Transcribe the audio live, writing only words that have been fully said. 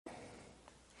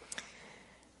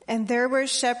And there were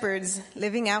shepherds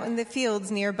living out in the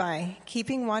fields nearby,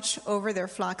 keeping watch over their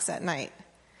flocks at night.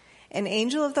 An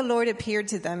angel of the Lord appeared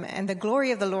to them, and the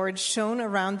glory of the Lord shone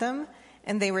around them,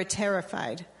 and they were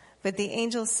terrified. But the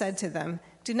angel said to them,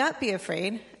 "Do not be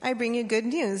afraid. I bring you good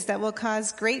news that will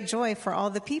cause great joy for all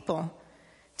the people.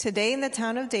 Today in the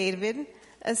town of David,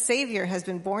 a Savior has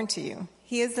been born to you.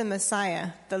 He is the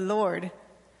Messiah, the Lord.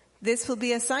 This will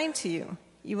be a sign to you.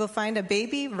 You will find a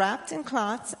baby wrapped in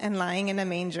cloths and lying in a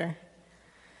manger."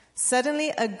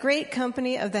 Suddenly, a great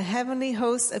company of the heavenly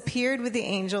hosts appeared with the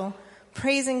angel,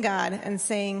 praising God and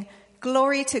saying,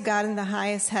 "Glory to God in the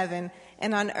highest heaven,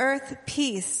 and on earth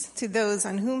peace to those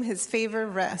on whom his favor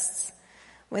rests."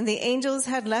 When the angels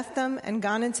had left them and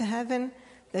gone into heaven,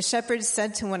 the shepherds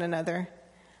said to one another,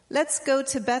 "Let's go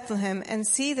to Bethlehem and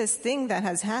see this thing that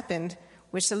has happened,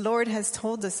 which the Lord has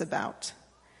told us about."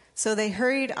 So they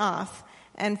hurried off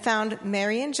and found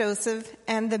Mary and Joseph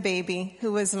and the baby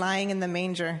who was lying in the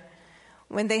manger.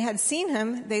 When they had seen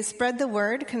him, they spread the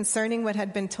word concerning what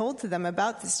had been told to them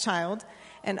about this child,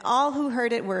 and all who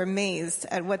heard it were amazed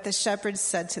at what the shepherds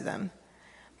said to them.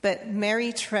 But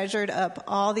Mary treasured up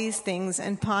all these things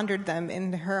and pondered them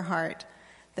in her heart.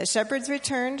 The shepherds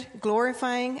returned,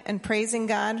 glorifying and praising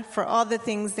God for all the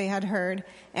things they had heard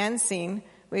and seen,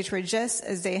 which were just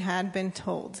as they had been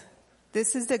told.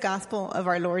 This is the gospel of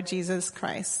our Lord Jesus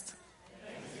Christ.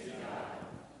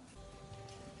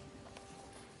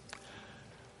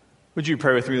 Would you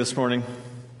pray with me this morning?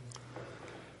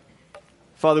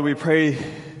 Father, we pray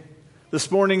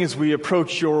this morning as we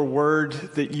approach your word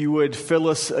that you would fill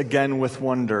us again with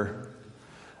wonder.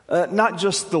 Not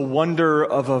just the wonder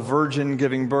of a virgin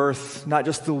giving birth, not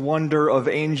just the wonder of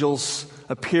angels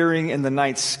appearing in the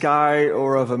night sky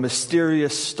or of a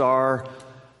mysterious star,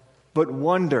 but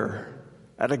wonder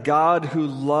at a God who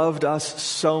loved us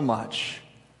so much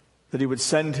that he would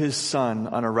send his Son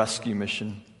on a rescue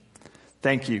mission.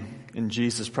 Thank you. In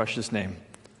Jesus' precious name,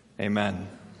 amen.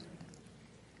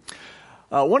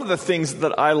 One of the things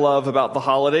that I love about the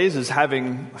holidays is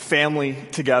having family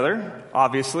together,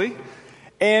 obviously,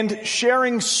 and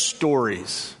sharing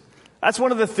stories. That's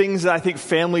one of the things that I think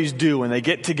families do when they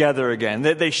get together again.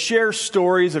 They share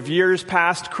stories of years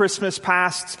past, Christmas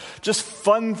past, just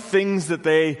fun things that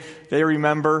they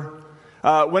remember.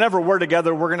 Whenever we're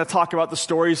together, we're going to talk about the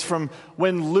stories from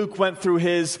when Luke went through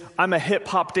his "I'm a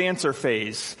hip-hop dancer"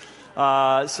 phase.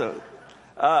 Some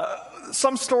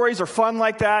stories are fun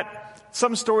like that.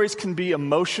 Some stories can be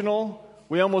emotional.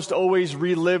 We almost always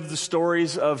relive the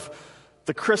stories of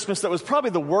the Christmas that was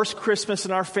probably the worst Christmas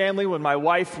in our family, when my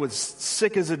wife was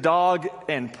sick as a dog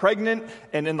and pregnant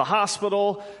and in the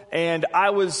hospital. And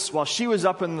while she was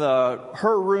up in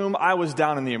her room, I was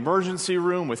down in the emergency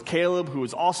room with Caleb, who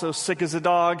was also sick as a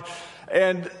dog.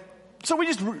 And so we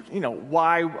just,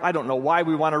 I don't know why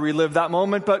we want to relive that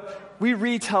moment, but we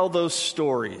retell those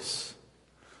stories.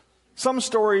 Some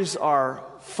stories are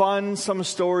fun. Some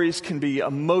stories can be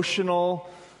emotional.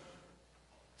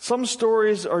 Some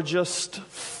stories are just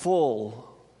full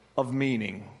of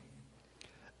meaning.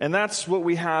 And that's what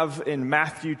we have in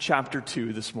Matthew chapter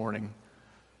 2 this morning.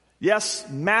 Yes,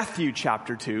 Matthew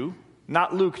chapter 2,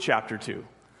 not Luke chapter 2.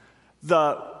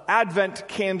 The Advent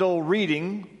candle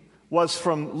reading was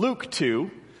from Luke 2.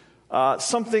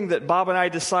 Something that Bob and I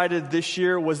decided this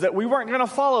year was that we weren't going to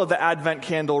follow the Advent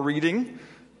candle reading.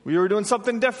 We were doing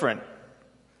something different.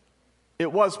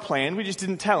 It was planned, we just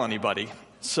didn't tell anybody.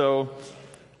 So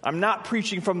I'm not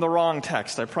preaching from the wrong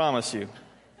text, I promise you.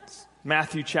 It's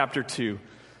Matthew chapter 2.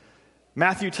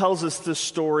 Matthew tells us this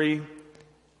story.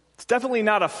 It's definitely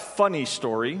not a funny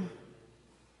story.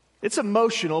 It's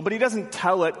emotional, but he doesn't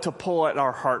tell it to pull at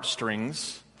our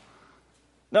heartstrings.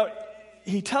 No,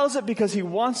 he tells it because he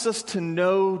wants us to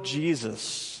know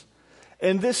Jesus.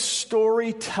 And this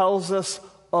story tells us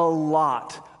a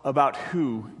lot about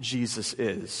who Jesus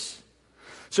is.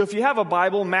 So if you have a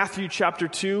Bible, Matthew chapter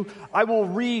 2, I will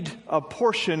read a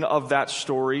portion of that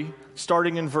story,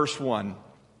 starting in verse 1.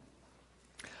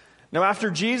 Now after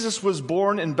Jesus was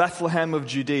born in Bethlehem of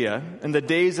Judea, in the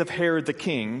days of Herod the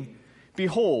king,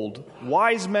 behold,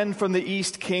 wise men from the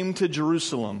east came to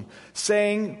Jerusalem,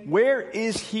 saying, "Where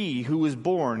is he who was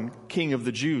born King of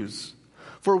the Jews?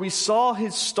 For we saw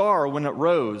his star when it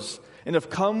rose, and have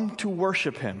come to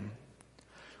worship him."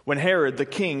 When Herod the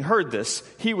king heard this,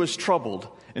 he was troubled,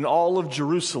 and all of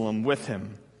Jerusalem with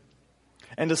him.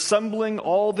 And assembling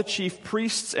all the chief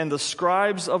priests and the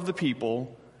scribes of the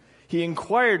people, he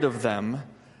inquired of them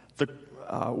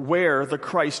where the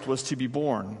Christ was to be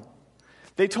born.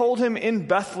 They told him, "In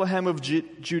Bethlehem of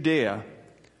Judea,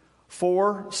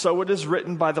 for so it is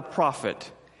written by the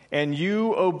prophet, 'And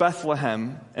you, O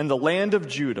Bethlehem, in the land of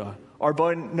Judah, are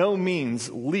by no means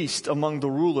least among the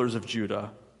rulers of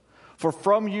Judah. For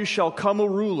from you shall come a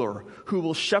ruler who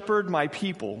will shepherd my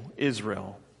people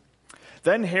Israel."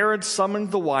 Then Herod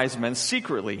summoned the wise men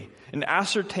secretly and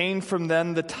ascertained from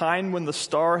them the time when the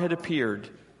star had appeared.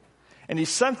 And he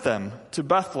sent them to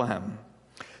Bethlehem,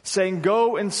 saying,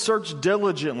 "Go and search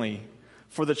diligently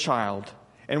for the child.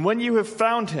 And when you have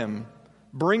found him,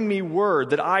 bring me word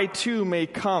that I too may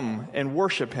come and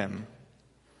worship him."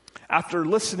 After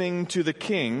listening to the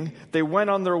king, they went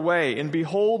on their way, and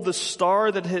behold, the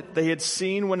star that they had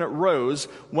seen when it rose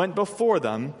went before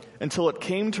them until it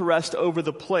came to rest over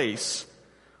the place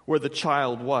where the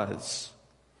child was.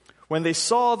 When they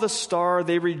saw the star,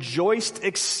 they rejoiced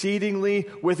exceedingly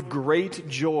with great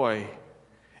joy.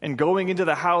 And going into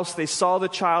the house, they saw the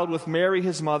child with Mary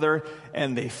his mother,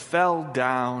 and they fell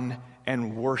down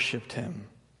and worshipped him.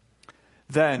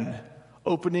 Then,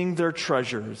 opening their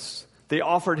treasures, they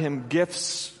offered him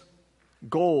gifts,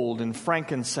 gold and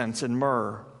frankincense and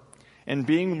myrrh. And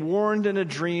being warned in a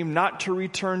dream not to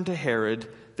return to Herod,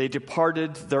 they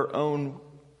departed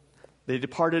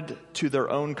to their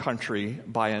own country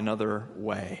by another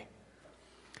way.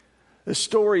 The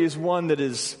story is one that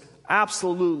is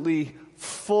absolutely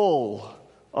full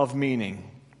of meaning.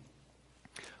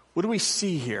 What do we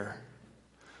see here?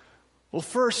 Well,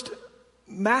 first,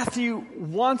 Matthew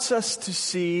wants us to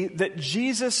see that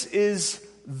Jesus is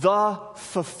the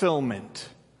fulfillment.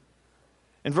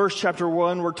 In verse chapter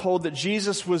 1, we're told that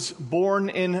Jesus was born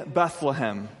in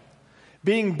Bethlehem.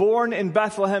 Being born in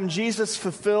Bethlehem, Jesus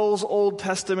fulfills Old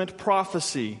Testament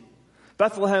prophecy.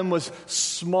 Bethlehem was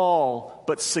small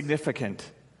but significant.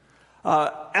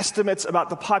 Estimates about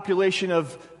the population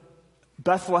of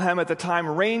Bethlehem at the time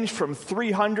ranged from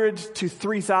 300 to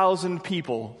 3,000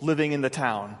 people living in the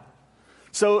town.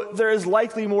 So there is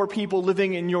likely more people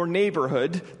living in your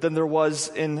neighborhood than there was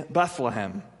in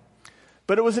Bethlehem.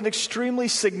 But it was an extremely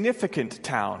significant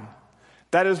town.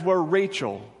 That is where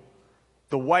Rachel,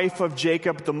 the wife of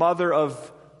Jacob, the mother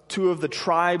of two of the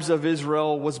tribes of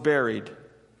Israel, was buried.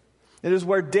 It is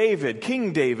where David,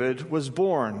 King David, was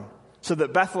born, so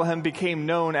that Bethlehem became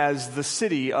known as the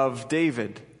city of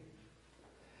David.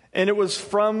 And it was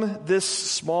from this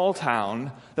small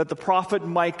town that the prophet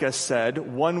Micah said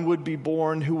one would be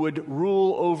born who would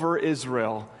rule over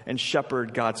Israel and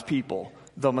shepherd God's people,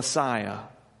 the Messiah.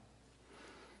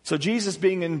 So Jesus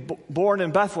being born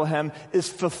in Bethlehem is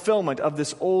fulfillment of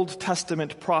this Old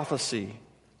Testament prophecy.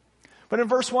 But in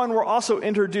verse 1, we're also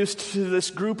introduced to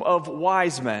this group of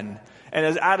wise men. And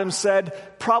as Adam said,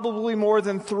 probably more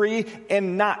than 3,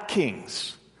 and not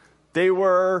kings. They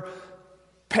were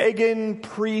pagan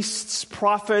priests,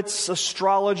 prophets,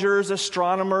 astrologers,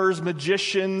 astronomers,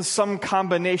 magicians, some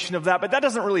combination of that. But that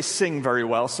doesn't really sing very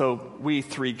well, so we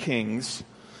 3 kings.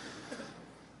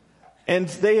 And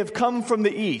they have come from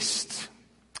the east,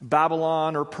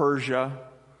 Babylon or Persia,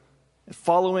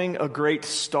 following a great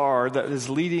star that is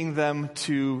leading them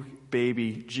to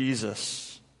baby Jesus.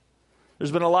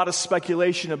 There's been a lot of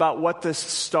speculation about what this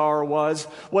star was.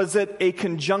 Was it a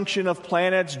conjunction of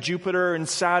planets, Jupiter and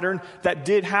Saturn? That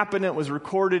did happen. It was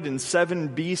recorded in 7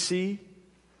 BC.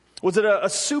 Was it a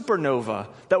supernova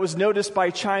that was noticed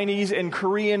by Chinese and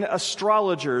Korean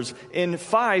astrologers in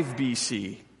 5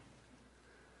 BC?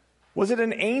 Was it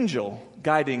an angel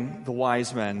guiding the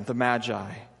wise men, the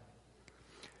Magi?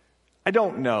 I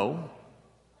don't know.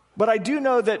 But I do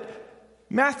know that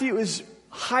Matthew is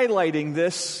highlighting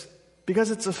this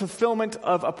because it's a fulfillment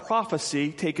of a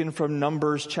prophecy taken from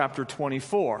Numbers chapter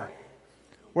 24,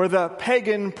 where the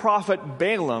pagan prophet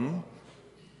Balaam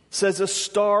says a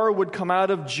star would come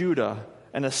out of Judah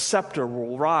and a scepter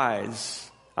will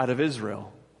rise out of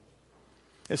Israel.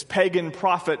 This pagan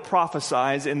prophet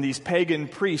prophesies, and these pagan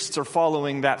priests are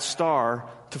following that star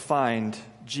to find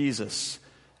Jesus.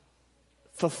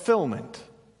 Fulfillment.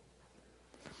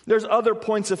 There's other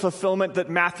points of fulfillment that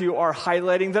Matthew are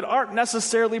highlighting that aren't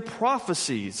necessarily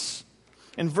prophecies.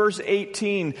 In verse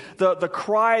 18, the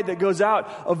cry that goes out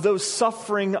of those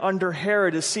suffering under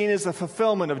Herod is seen as the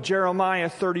fulfillment of Jeremiah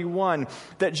 31.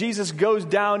 That Jesus goes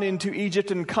down into Egypt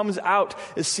and comes out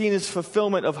is seen as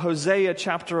fulfillment of Hosea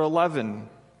chapter 11.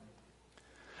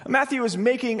 Matthew is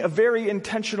making a very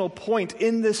intentional point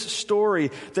in this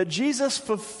story that Jesus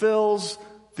fulfills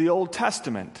the Old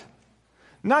Testament.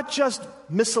 Not just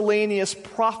miscellaneous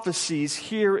prophecies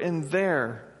here and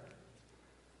there,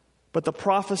 but the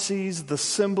prophecies, the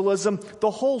symbolism,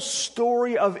 the whole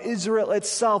story of Israel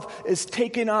itself is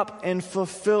taken up and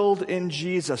fulfilled in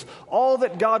Jesus. All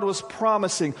that God was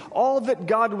promising, all that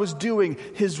God was doing,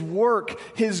 His work,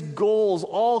 His goals,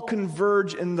 all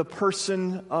converge in the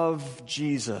person of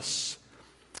Jesus.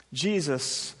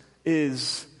 Jesus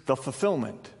is the the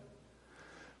fulfillment.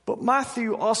 But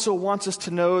Matthew also wants us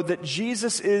to know that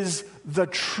Jesus is the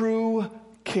true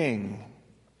king.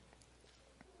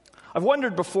 I've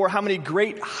wondered before how many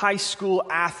great high school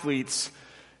athletes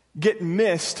get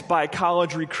missed by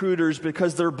college recruiters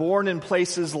because they're born in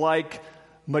places like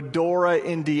Medora,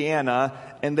 Indiana,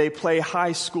 and they play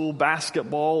high school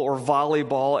basketball or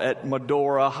volleyball at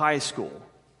Medora High School.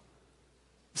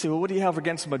 You say, well, what do you have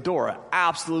against Medora?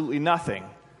 Absolutely nothing.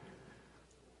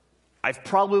 I've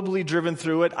probably driven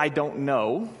through it. I don't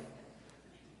know.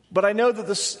 But I know that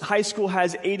this high school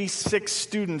has 86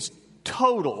 students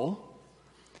total,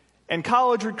 and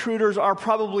college recruiters are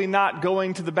probably not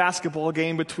going to the basketball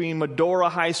game between Medora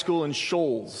High School and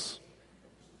Shoals,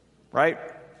 right?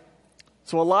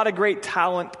 So a lot of great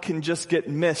talent can just get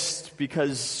missed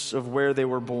because of where they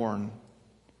were born.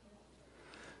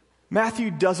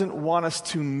 Matthew doesn't want us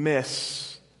to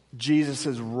miss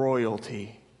Jesus'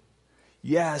 royalty.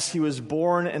 Yes, he was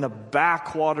born in a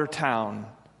backwater town,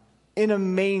 in a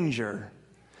manger.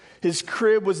 His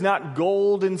crib was not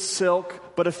gold and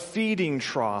silk, but a feeding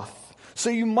trough. So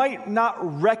you might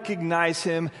not recognize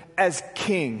him as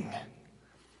king.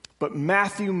 But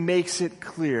Matthew makes it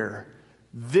clear,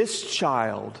 this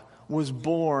child was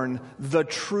born the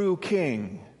true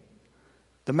king.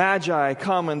 The Magi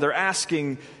come and they're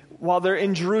asking, while they're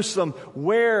in Jerusalem,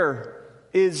 where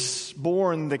is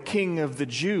born the King of the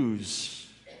Jews?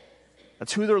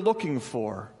 That's who they're looking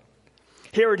for.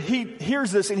 Herod, he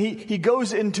hears this and he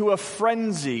goes into a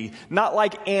frenzy. Not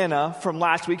like Anna from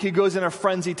last week. He goes in a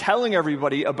frenzy telling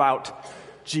everybody about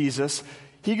Jesus.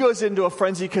 He goes into a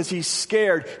frenzy because he's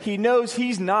scared. He knows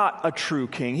he's not a true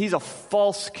king. He's a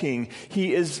false king.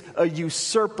 He is a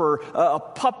usurper, a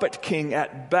puppet king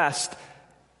at best.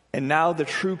 And now the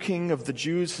true king of the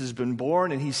Jews has been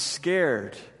born and he's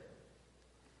scared.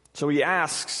 So he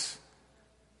asks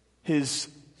his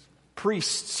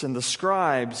priests and the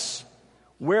scribes,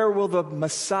 where will the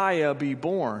Messiah be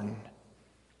born?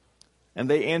 And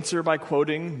they answer by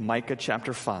quoting Micah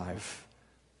chapter 5.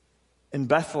 In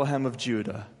Bethlehem of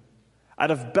Judah.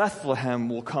 Out of Bethlehem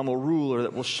will come a ruler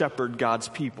that will shepherd God's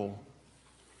people.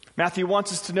 Matthew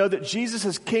wants us to know that Jesus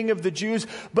is King of the Jews,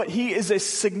 but he is a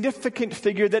significant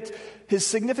figure, that his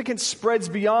significance spreads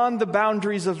beyond the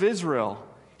boundaries of Israel.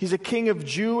 He's a king of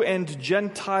Jew and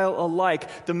Gentile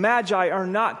alike. The Magi are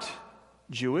not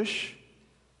Jewish.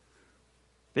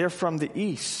 They're from the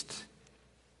East.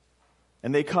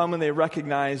 And they come and they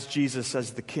recognize Jesus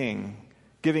as the king,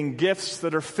 giving gifts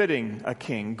that are fitting a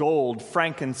king: gold,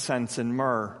 frankincense, and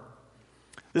myrrh.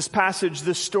 This passage,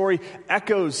 this story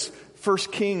echoes 1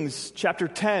 Kings chapter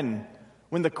 10,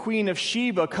 when the queen of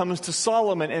Sheba comes to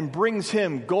Solomon and brings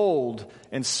him gold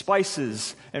and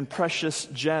spices and precious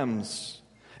gems.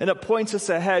 And it points us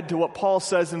ahead to what Paul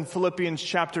says in Philippians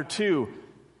chapter 2.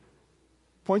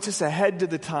 Points us ahead to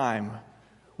the time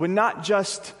when not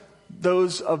just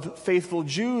those of faithful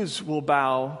Jews will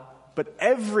bow, but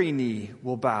every knee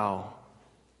will bow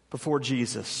before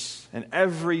Jesus and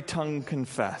every tongue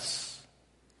confess.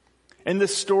 In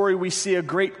this story, we see a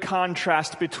great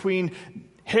contrast between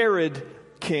Herod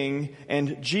king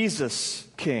and Jesus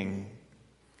king.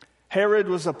 Herod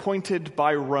was appointed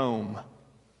by Rome,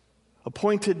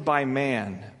 appointed by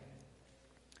man,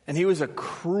 and he was a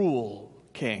cruel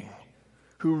king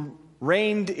who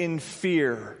reigned in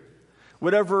fear.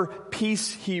 Whatever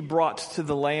peace he brought to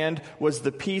the land was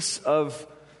the peace of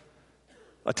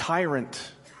a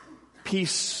tyrant,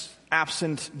 peace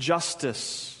absent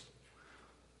justice.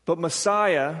 But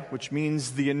Messiah, which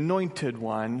means the anointed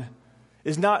one,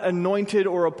 is not anointed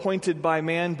or appointed by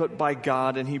man, but by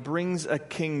God, and he brings a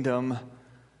kingdom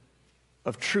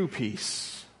of true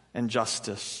peace and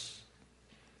justice.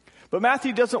 But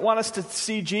Matthew doesn't want us to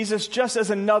see Jesus just as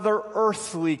another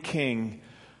earthly king.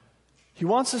 He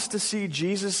wants us to see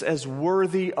Jesus as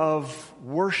worthy of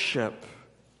worship.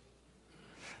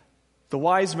 The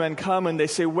wise men come and they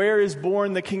say, where is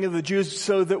born the King of the Jews,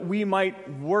 so that we might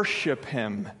worship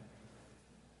him?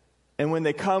 And when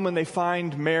they come and they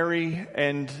find Mary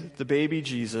and the baby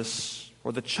Jesus,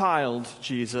 or the child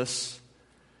Jesus,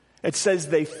 it says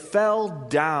they fell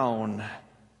down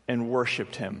and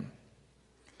worshiped him.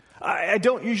 I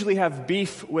don't usually have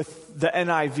beef with the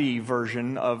NIV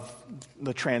version of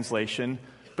the translation,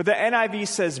 but the NIV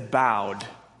says bowed.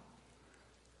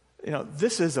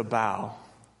 This is a bow.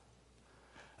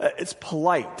 It's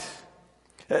polite.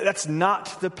 That's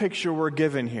not the picture we're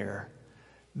given here.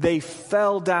 They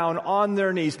fell down on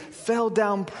their knees, fell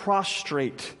down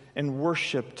prostrate, and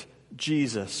worshiped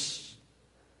Jesus.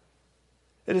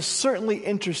 It is certainly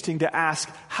interesting to ask,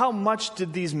 how much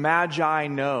did these Magi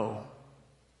know?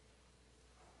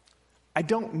 I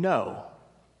don't know.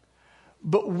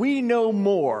 But we know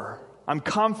more. I'm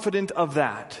confident of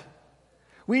that.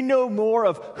 We know more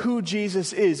of who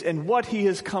Jesus is and what he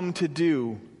has come to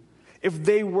do. If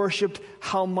they worshiped,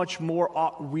 how much more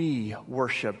ought we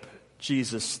worship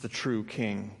Jesus, the true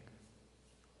King?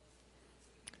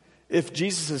 If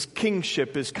Jesus'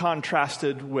 kingship is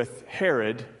contrasted with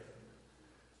Herod,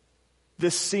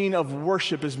 this scene of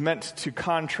worship is meant to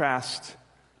contrast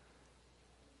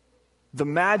the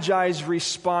Magi's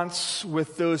response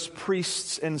with those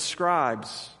priests and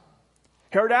scribes.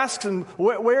 Herod asks them,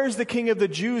 where is the King of the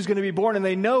Jews going to be born? And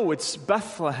they know it's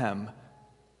Bethlehem.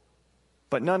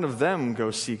 But none of them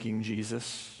go seeking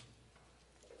Jesus.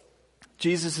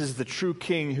 Jesus is the true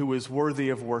King who is worthy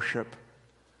of worship.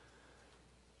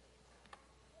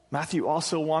 Matthew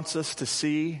also wants us to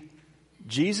see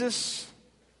Jesus,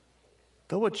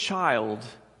 though a child,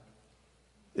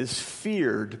 is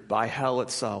feared by hell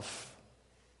itself.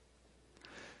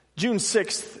 June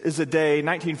 6th is a day,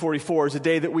 1944, is a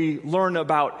day that we learn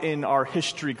about in our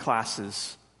history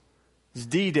classes. It's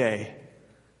D-Day,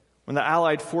 when the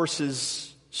Allied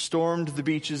forces stormed the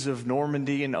beaches of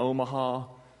Normandy and Omaha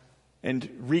and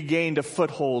regained a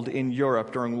foothold in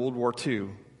Europe during World War II.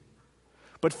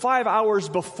 But 5 hours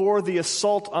before the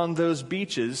assault on those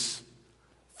beaches,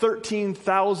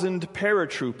 13,000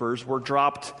 paratroopers were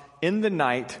dropped in the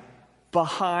night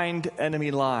behind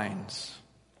enemy lines.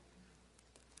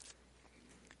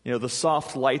 You know, the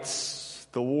soft lights,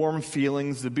 the warm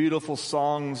feelings, the beautiful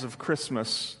songs of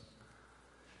Christmas.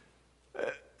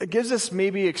 It gives us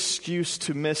maybe excuse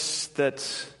to miss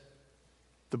that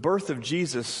the birth of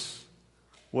Jesus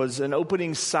was an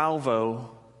opening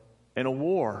salvo in a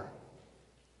war.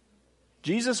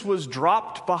 Jesus was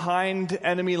dropped behind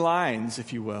enemy lines,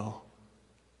 if you will,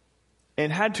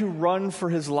 and had to run for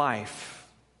his life.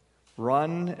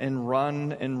 Run and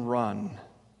run and run.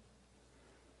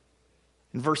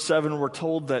 In verse 7, we're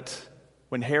told that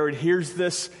when Herod hears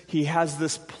this, he has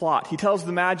this plot. He tells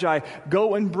the Magi,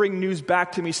 go and bring news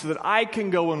back to me so that I can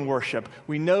go and worship.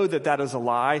 We know that that is a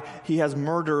lie. He has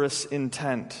murderous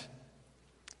intent.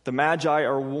 The Magi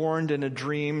are warned in a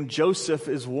dream. Joseph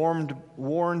is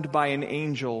warned by an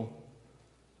angel.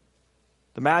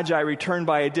 The Magi return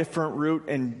by a different route,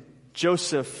 and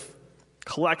Joseph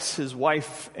collects his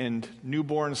wife and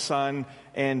newborn son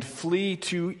and flee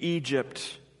to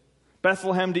Egypt.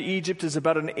 Bethlehem to Egypt is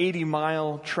about an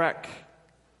 80-mile trek.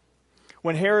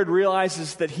 When Herod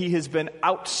realizes that he has been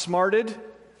outsmarted,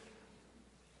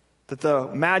 that the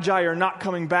Magi are not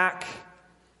coming back,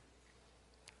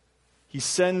 he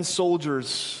sends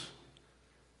soldiers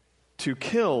to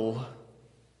kill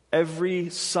every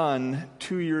son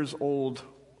 2 years old,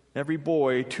 every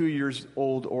boy 2 years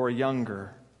old or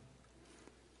younger.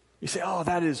 You say, oh,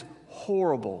 that is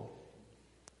horrible.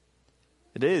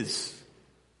 It is.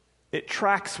 It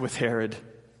tracks with Herod.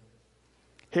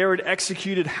 Herod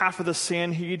executed half of the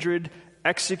Sanhedrin,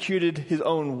 executed his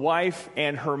own wife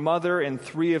and her mother and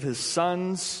 3 of his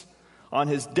sons. On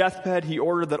his deathbed, he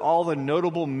ordered that all the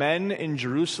notable men in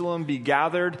Jerusalem be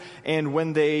gathered, and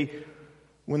when the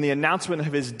announcement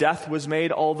of his death was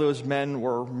made, all those men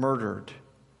were murdered.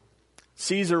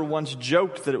 Caesar once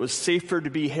joked that it was safer to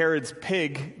be Herod's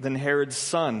pig than Herod's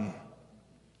son.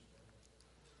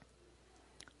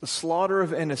 The slaughter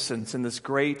of innocents and this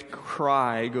great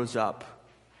cry goes up.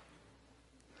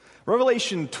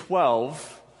 Revelation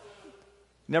 12,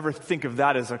 never think of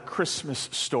that as a Christmas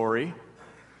story.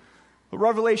 But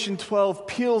Revelation 12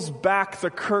 peels back the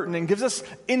curtain and gives us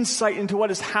insight into what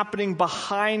is happening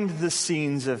behind the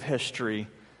scenes of history.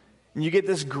 And you get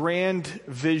this grand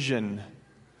vision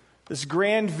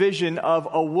of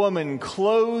a woman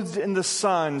clothed in the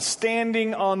sun,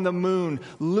 standing on the moon,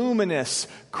 luminous,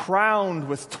 crowned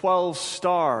with 12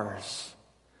 stars.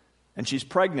 And she's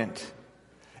pregnant.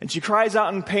 And she cries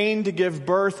out in pain to give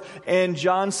birth. And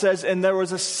John says, and there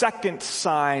was a second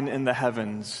sign in the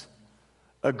heavens.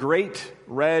 A great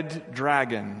red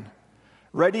dragon,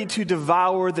 ready to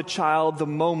devour the child the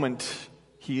moment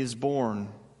he is born.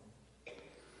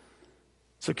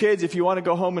 So kids, if you want to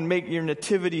go home and make your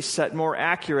nativity set more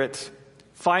accurate,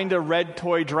 find a red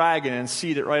toy dragon and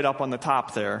seat it right up on the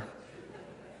top there.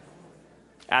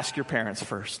 Ask your parents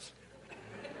first.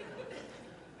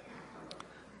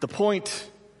 The point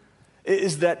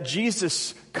is that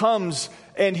Jesus comes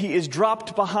and he is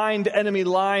dropped behind enemy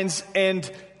lines,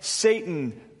 and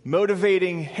Satan,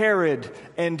 motivating Herod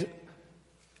and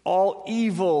all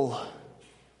evil,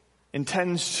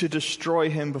 intends to destroy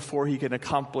him before he can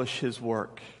accomplish his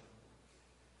work.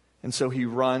 And so he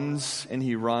runs and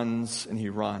he runs and he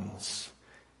runs.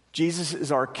 Jesus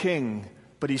is our king,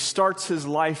 but he starts his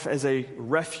life as a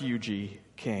refugee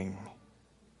king.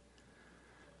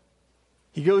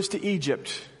 He goes to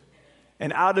Egypt,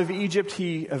 and out of Egypt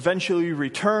he eventually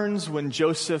returns when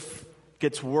Joseph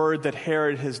gets word that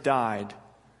Herod has died.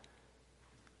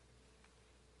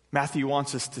 Matthew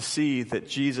wants us to see that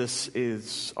Jesus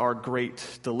is our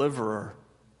great deliverer,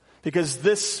 because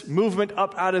this movement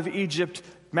up out of Egypt,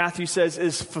 Matthew says,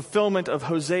 is fulfillment of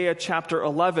Hosea chapter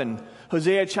 11.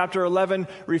 Hosea chapter 11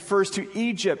 refers to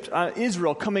Egypt,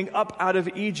 Israel coming up out of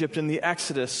Egypt in the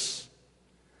Exodus.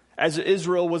 As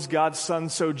Israel was God's son,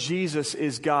 so Jesus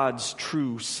is God's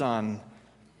true son.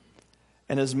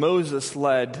 And as Moses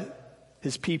led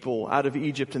his people out of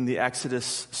Egypt in the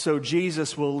Exodus, so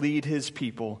Jesus will lead his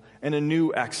people in a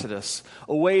new Exodus,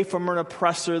 away from an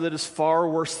oppressor that is far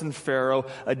worse than Pharaoh,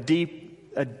 a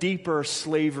deeper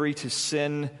slavery to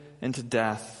sin and to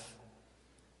death.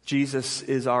 Jesus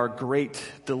is our great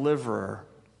deliverer.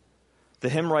 The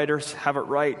hymn writers have it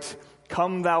right.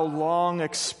 Come, thou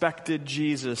long-expected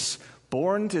Jesus,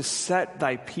 born to set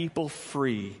thy people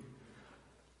free.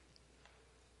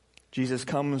 Jesus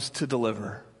comes to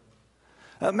deliver.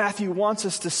 Matthew wants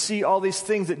us to see all these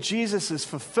things, that Jesus is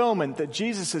fulfillment, that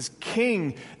Jesus is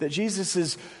king, that Jesus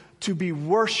is to be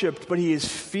worshipped, but he is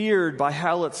feared by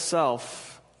hell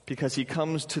itself because he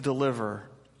comes to deliver.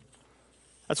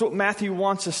 That's what Matthew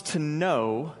wants us to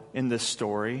know in this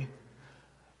story.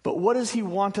 But what does he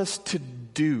want us to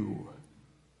do?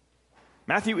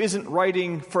 Matthew isn't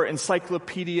writing for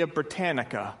Encyclopedia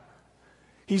Britannica.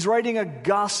 He's writing a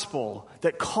gospel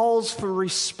that calls for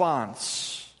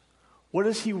response. What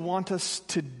does he want us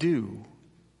to do?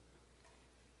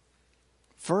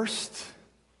 First,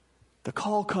 the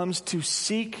call comes to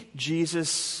seek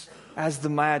Jesus as the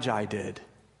Magi did.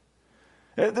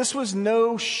 This was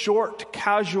no short,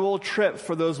 casual trip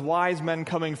for those wise men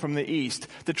coming from the east.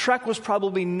 The trek was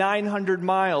probably 900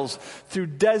 miles through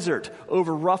desert,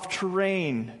 over rough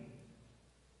terrain.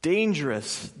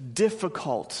 Dangerous,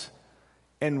 difficult,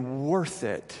 and worth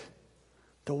it.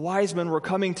 The wise men were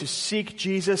coming to seek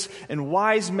Jesus, and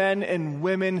wise men and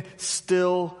women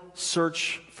still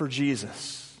search for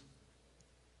Jesus.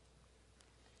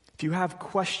 If you have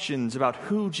questions about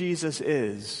who Jesus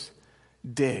is,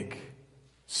 dig,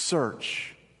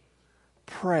 search,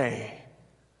 pray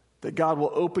that God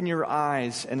will open your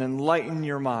eyes and enlighten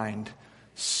your mind.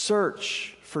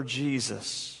 Search for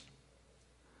Jesus.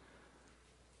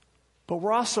 But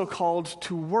we're also called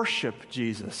to worship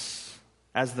Jesus,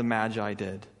 as the Magi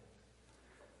did.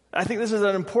 I think this is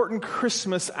an important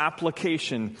Christmas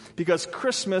application, because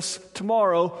Christmas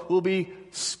tomorrow will be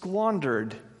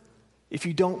squandered if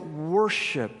you don't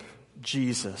worship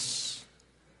Jesus.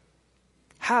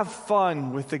 Have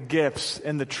fun with the gifts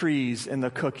and the trees and the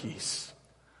cookies.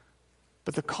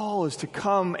 But the call is to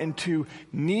come and to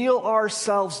kneel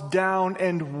ourselves down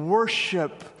and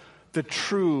worship the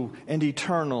true and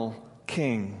eternal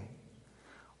King.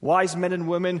 Wise men and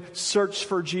women search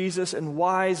for Jesus, and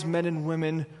wise men and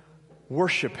women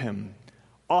worship him,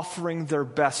 offering their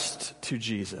best to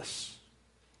Jesus.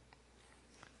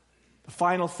 The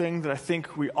final thing that I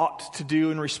think we ought to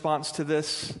do in response to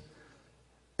this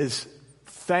is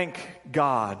thank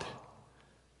God.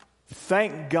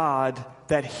 Thank God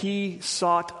that he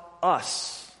sought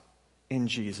us in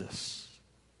Jesus.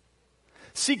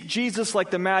 Seek Jesus like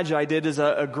the Magi did is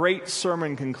a great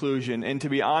sermon conclusion. And to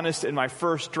be honest, in my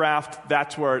first draft,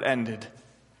 that's where it ended.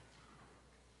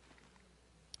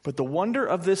 But the wonder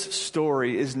of this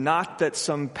story is not that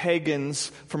some pagans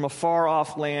from a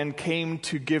far-off land came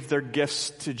to give their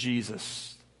gifts to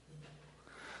Jesus.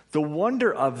 The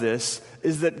wonder of this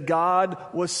is that God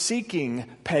was seeking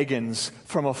pagans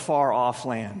from a far-off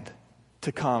land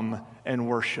to come and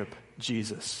worship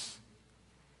Jesus.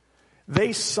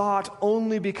 They sought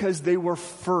only because they were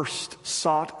first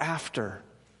sought after.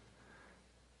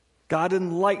 God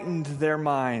enlightened their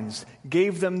minds,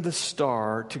 gave them the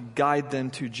star to guide them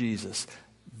to Jesus.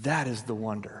 That is the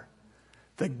wonder.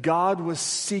 That God was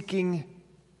seeking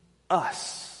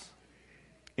us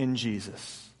in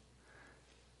Jesus.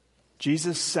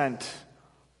 Jesus sent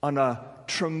on a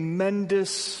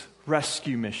tremendous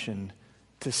rescue mission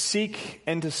to seek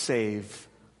and to save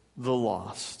the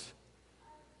lost.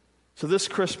 So this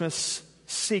Christmas,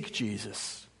 seek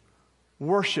Jesus,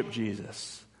 worship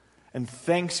Jesus, and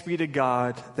thanks be to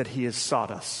God that he has sought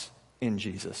us in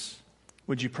Jesus.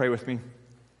 Would you pray with me?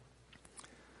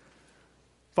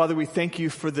 Father, we thank you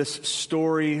for this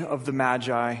story of the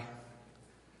Magi.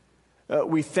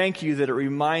 We thank you that it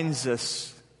reminds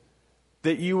us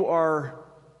that you are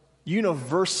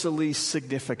universally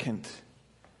significant.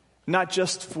 Not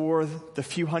just for the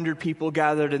few hundred people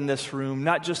gathered in this room,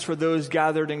 not just for those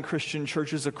gathered in Christian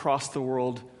churches across the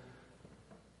world,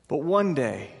 but one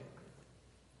day,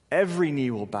 every knee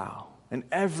will bow, and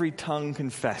every tongue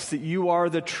confess that you are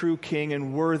the true King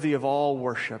and worthy of all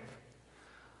worship.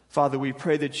 Father, we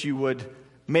pray that you would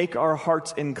make our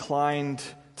hearts inclined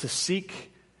to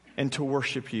seek and to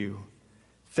worship you.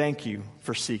 Thank you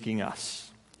for seeking us.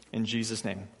 In Jesus'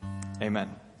 name, amen.